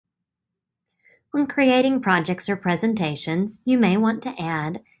When creating projects or presentations, you may want to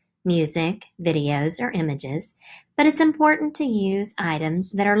add music, videos, or images, but it's important to use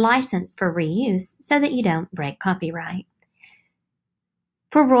items that are licensed for reuse so that you don't break copyright.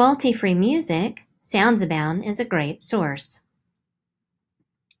 For royalty-free music, Soundzabound is a great source.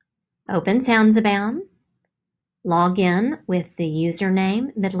 Open Soundzabound, log in with the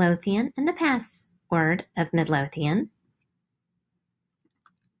username Midlothian and the password of Midlothian.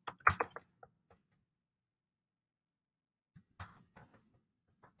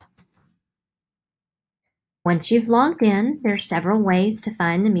 Once you've logged in, there are several ways to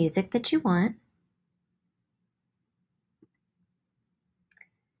find the music that you want.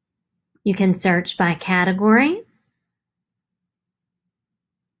 You can search by category.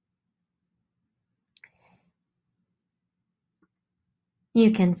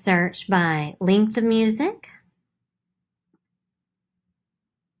 You can search by length of music.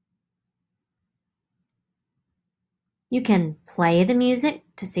 You can play the music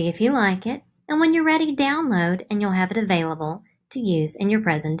to see if you like it, and when you're ready, download and you'll have it available to use in your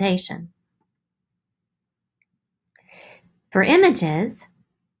presentation. For images,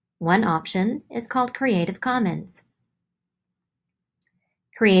 one option is called Creative Commons.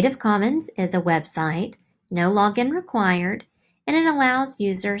 Creative Commons is a website, no login required, and it allows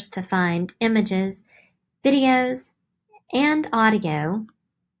users to find images, videos, and audio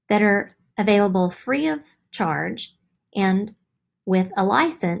that are available free of charge and with a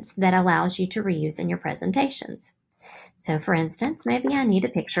license that allows you to reuse in your presentations. So for instance, maybe I need a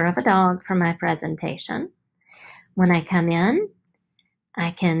picture of a dog for my presentation. When I come in,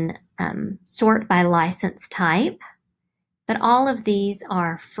 I can sort by license type, but all of these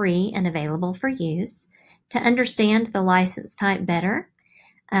are free and available for use. To understand the license type better,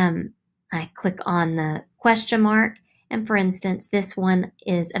 I click on the question mark, and for instance, this one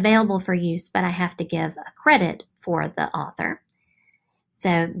is available for use, but I have to give a credit for the author.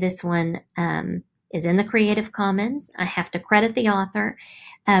 So this one is in the Creative Commons. I have to credit the author,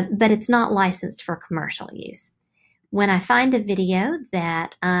 but it's not licensed for commercial use. When I find a video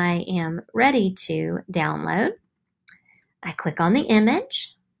that I am ready to download, I click on the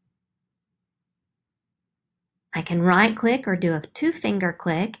image. I can right-click or do a two-finger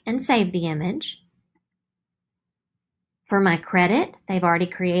click and save the image. For my credit, they've already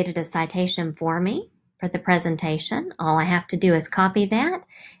created a citation for me for the presentation. All I have to do is copy that,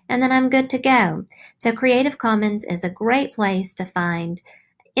 and then I'm good to go. So Creative Commons is a great place to find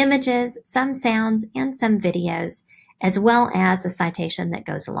images, some sounds, and some videos, as well as the citation that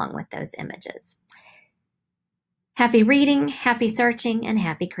goes along with those images. Happy reading, happy searching, and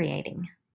happy creating.